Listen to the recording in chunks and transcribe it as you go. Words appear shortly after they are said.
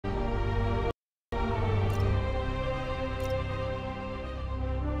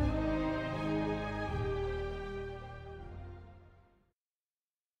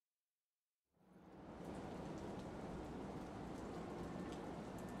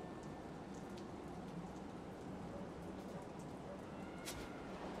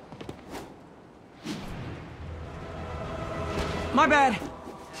My bad.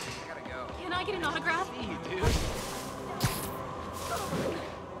 Can I get an autograph? See you, dude.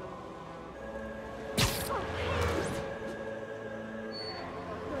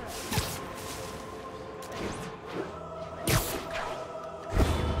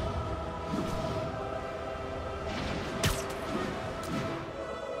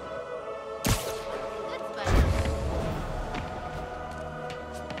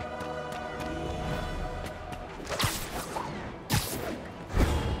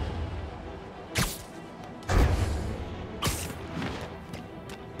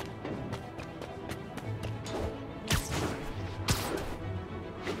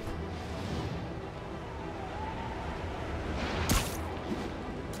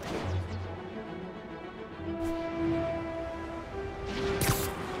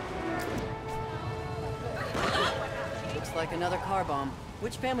 Like another car bomb.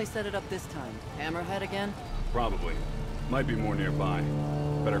 Which family set it up this time? Hammerhead again? Probably. Might be more nearby.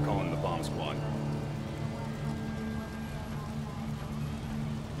 Better call in the bomb squad.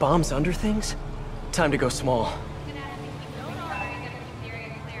 Bombs under things? Time to go small.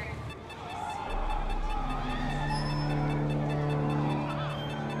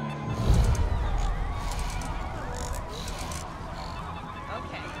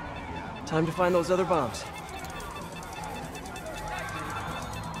 Time to find those other bombs.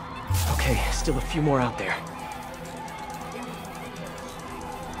 Okay, still a few more out there.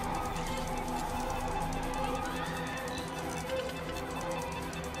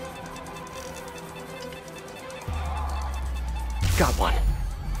 Got one.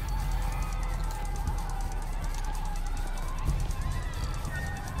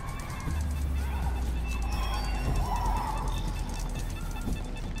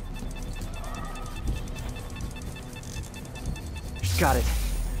 Got it.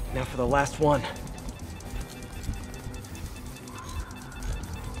 Now for the last one.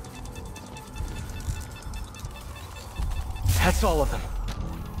 That's all of them.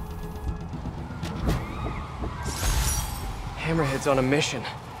 Hammerhead's on a mission.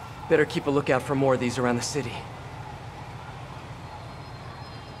 Better keep a lookout for more of these around the city.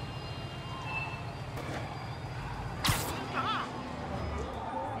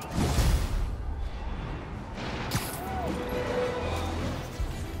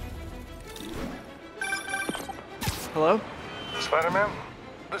 Hello? Spider-Man?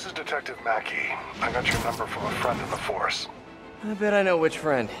 This is Detective Mackey. I got your number from a friend in the force. I bet I know which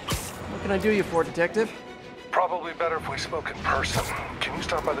friend. What can I do you for, Detective? Probably better if we spoke in person. Can you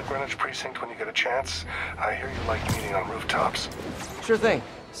stop by the Greenwich precinct when you get a chance? I hear you like meeting on rooftops. Sure thing.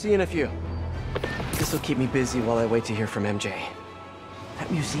 See you in a few. This'll keep me busy while I wait to hear from MJ. That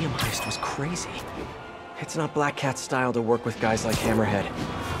museum heist was crazy. It's not Black Cat's style to work with guys like Hammerhead.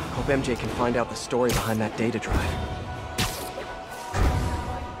 Hope MJ can find out the story behind that data drive.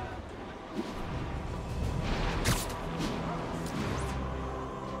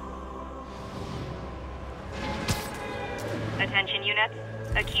 Attention units.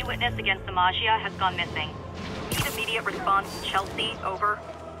 A key witness against the Magia has gone missing. Need immediate response to Chelsea. Over.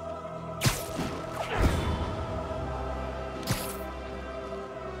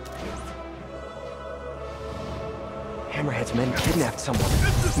 Hammerhead's men kidnapped someone.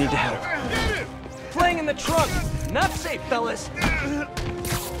 Need to help. Playing in the trunk! Not safe, fellas! This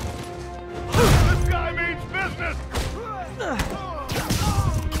guy means business!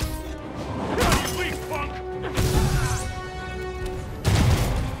 Please, punk!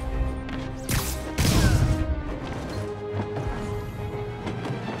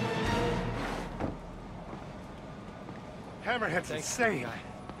 Hammerhead's insane.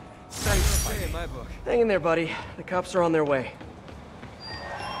 Stay in my book. Hang in there, buddy. The cops are on their way.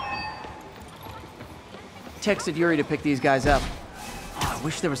 Texted Yuri to pick these guys up. Oh, I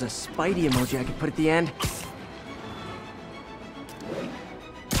wish there was a Spidey emoji I could put at the end.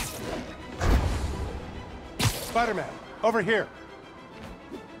 Spider-Man, over here.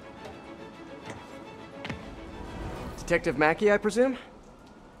 Detective Mackey, I presume?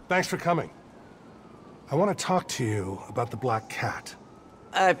 Thanks for coming. I want to talk to you about the Black Cat.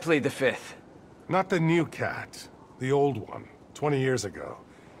 I plead the fifth. Not the new cat, the old one, 20 years ago.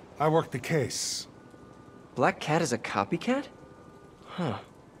 I worked the case. Black Cat is a copycat? Huh.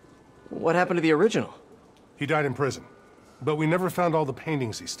 What happened to the original? He died in prison, but we never found all the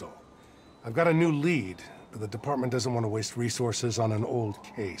paintings he stole. I've got a new lead, but the department doesn't want to waste resources on an old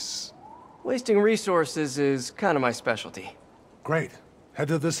case. Wasting resources is kind of my specialty. Great. Head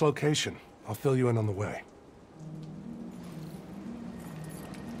to this location. I'll fill you in on the way.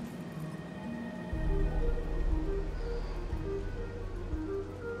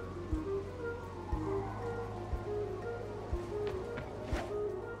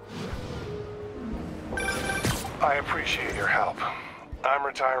 I appreciate your help. I'm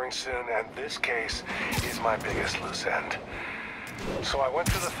retiring soon, and this case is my biggest loose end. So I went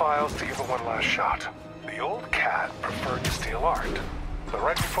through the files to give it one last shot. The old cat preferred to steal art. But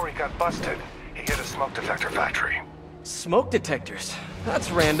right before he got busted, he hit a smoke detector factory. Smoke detectors?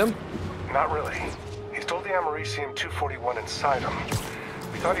 That's random. Not really. He stole the Americium-241 inside him.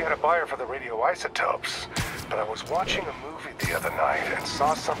 We thought he had a buyer for the radioisotopes, but I was watching a movie the other night and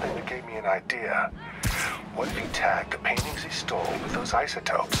saw something that gave me an idea. What if he tagged the paintings he stole with those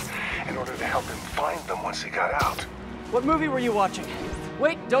isotopes in order to help him find them once he got out? What movie were you watching?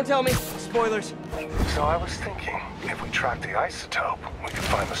 Wait, don't tell me. Spoilers. So I was thinking, if we track the isotope, we could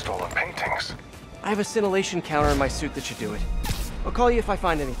find the stolen paintings. I have a scintillation counter in my suit that should do it. I'll call you if I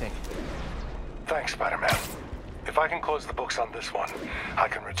find anything. Thanks, Spider-Man. If I can close the books on this one, I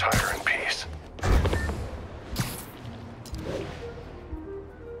can retire in peace.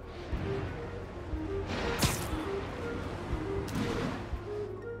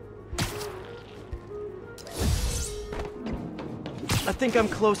 I think I'm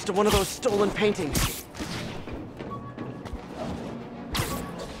close to one of those stolen paintings.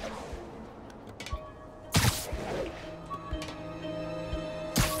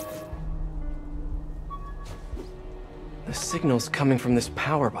 The signal's coming from this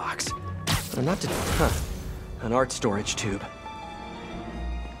power box. But not to... an art storage tube.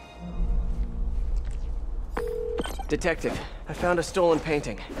 Detective, I found a stolen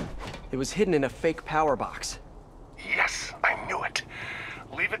painting. It was hidden in a fake power box. Yes, I knew it.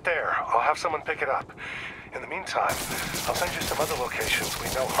 Leave it there. I'll have someone pick it up. In the meantime, I'll send you some other locations we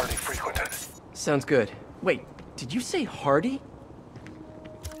know Hardy frequented. Sounds good. Wait, did you say Hardy?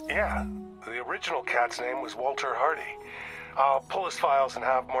 Yeah, the original cat's name was Walter Hardy. I'll pull his files and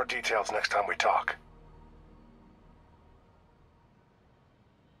have more details next time we talk.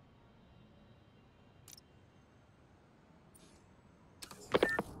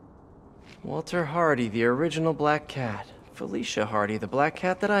 Walter Hardy, the original Black Cat. Felicia Hardy, the Black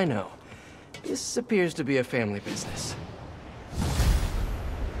Cat that I know. This appears to be a family business.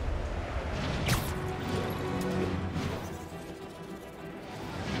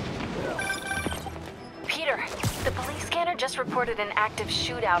 Peter, the police scanner just reported an active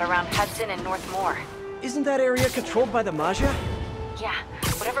shootout around Hudson and North Moore. Isn't that area controlled by the Magia? Yeah,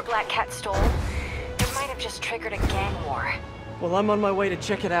 whatever Black Cat stole, it might have just triggered a gang war. Well, I'm on my way to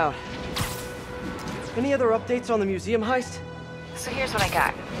check it out. Any other updates on the museum heist? So here's what I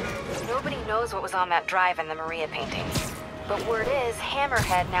got. Nobody knows what was on that drive in the Maria painting. But word is,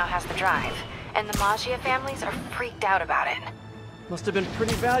 Hammerhead now has the drive, and the Magia families are freaked out about it. Must have been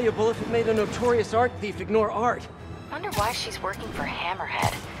pretty valuable if it made a notorious art thief ignore art. Wonder why she's working for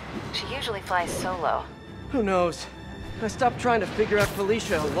Hammerhead. She usually flies solo. Who knows? I stopped trying to figure out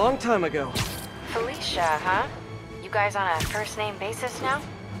Felicia a long time ago. Felicia, huh? You guys on a first-name basis now?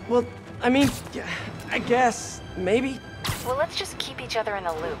 Well, I mean, I guess, maybe. Well, let's just keep each other in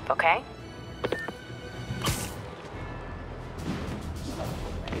the loop, okay?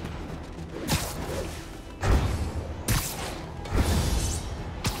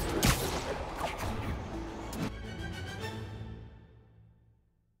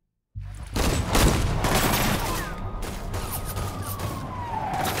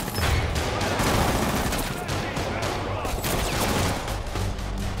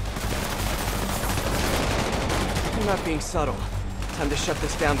 I'm not being subtle. Time to shut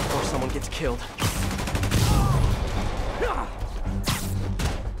this down before someone gets killed.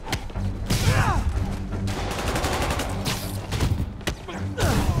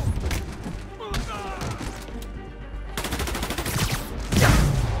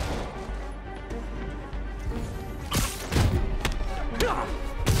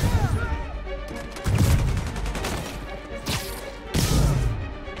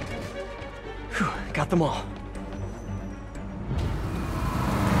 Whew, got them all.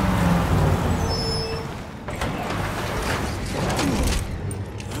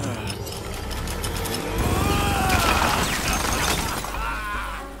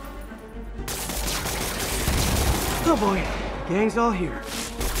 Oh boy, gang's all here.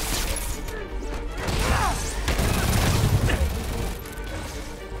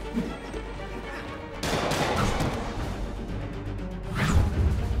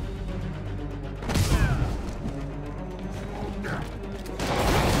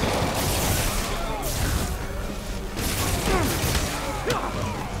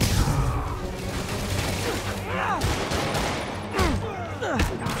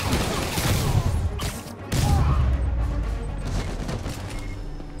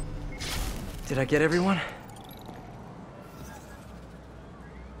 Did I get everyone?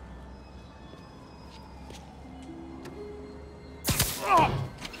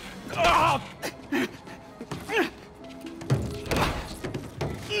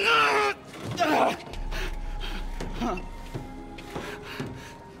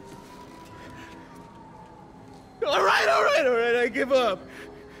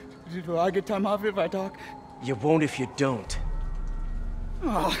 Do I get time off if I talk? You won't if you don't.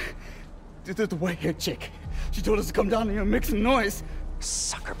 Oh, the white-haired chick. She told us to come down here and make some noise.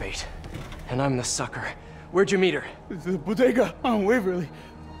 Sucker bait. And I'm the sucker. Where'd you meet her? The bodega on Waverly.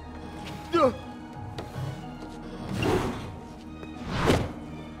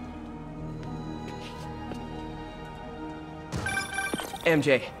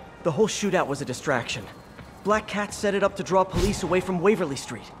 MJ, the whole shootout was a distraction. Black Cat set it up to draw police away from Waverly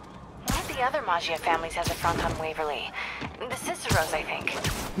Street. One of the other Maggia families has a front on Waverly. The Ciceros, I think.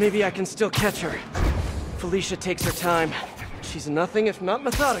 Maybe I can still catch her. Felicia takes her time. She's nothing if not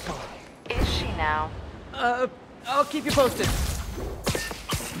methodical. Is she now? I'll keep you posted.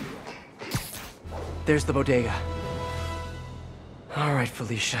 There's the bodega. All right,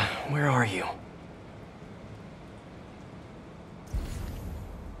 Felicia, where are you?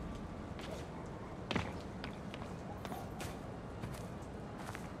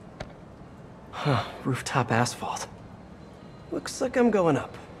 Huh, rooftop asphalt. Looks like I'm going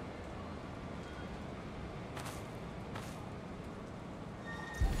up.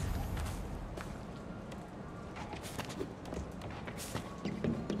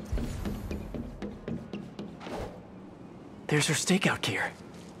 There's her stakeout gear.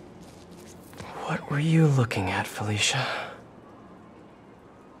 What were you looking at, Felicia?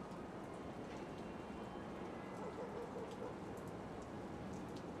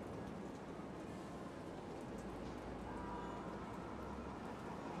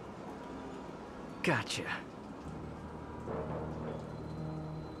 Gotcha.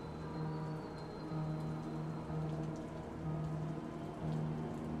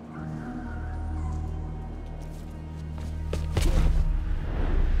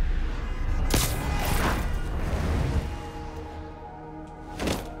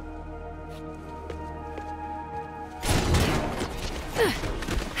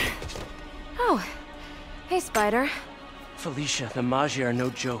 Oh, hey, Spider. Felicia, the Maggia are no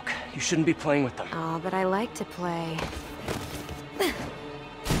joke. You shouldn't be playing with them. Oh, but I like to play.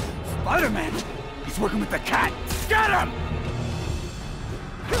 Spider-Man! He's working with the cat! Get him!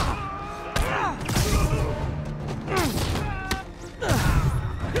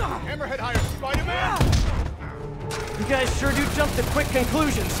 Hammerhead hired Spider-Man! You guys sure do jump to quick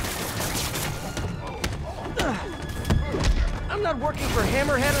conclusions. I'm not working for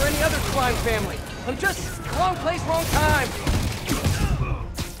Hammerhead or any other crime family. I'm just wrong place, wrong time.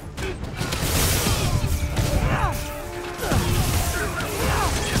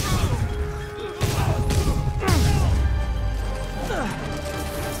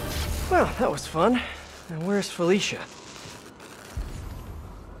 Well, that was fun. Now where's Felicia?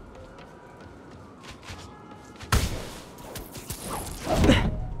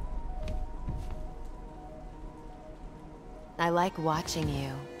 I like watching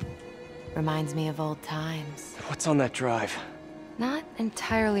you. Reminds me of old times. What's on that drive? Not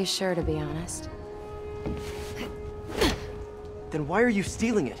entirely sure, to be honest. Then why are you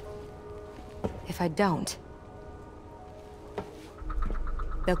stealing it? If I don't,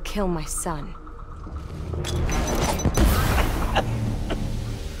 they'll kill my son.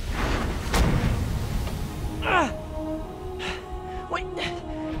 Wait,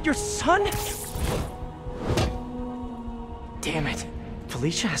 your son? Damn it.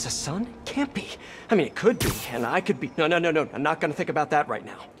 Felicia has a son? Can't be. I mean, it could be, and I could be. No. I'm not gonna think about that right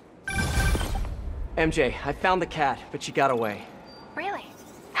now. MJ, I found the cat, but she got away. Really?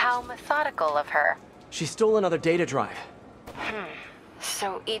 How methodical of her. She stole another data drive.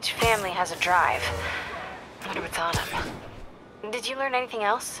 So each family has a drive. I wonder what's on them. Did you learn anything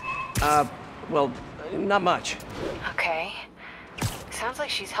else? Well, not much. Okay. Sounds like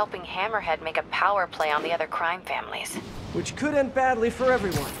she's helping Hammerhead make a power play on the other crime families. Which could end badly for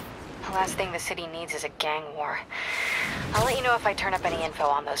everyone. The last thing the city needs is a gang war. I'll let you know if I turn up any info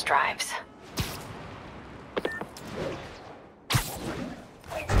on those drives.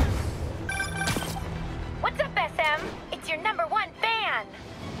 What's up, SM? It's your #1 fan!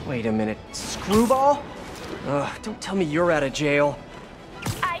 Wait a minute. Screwball? Ugh, don't tell me you're out of jail.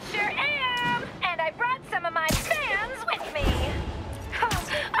 I sure am! And I brought some of my fans with me!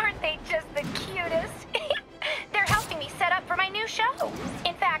 Aren't they just the cutest? They're helping me set up for my new show.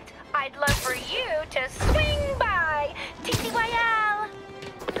 In fact, I'd love for you to swing by! TTYL!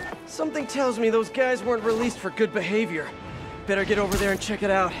 Something tells me those guys weren't released for good behavior. Better get over there and check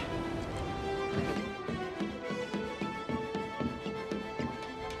it out.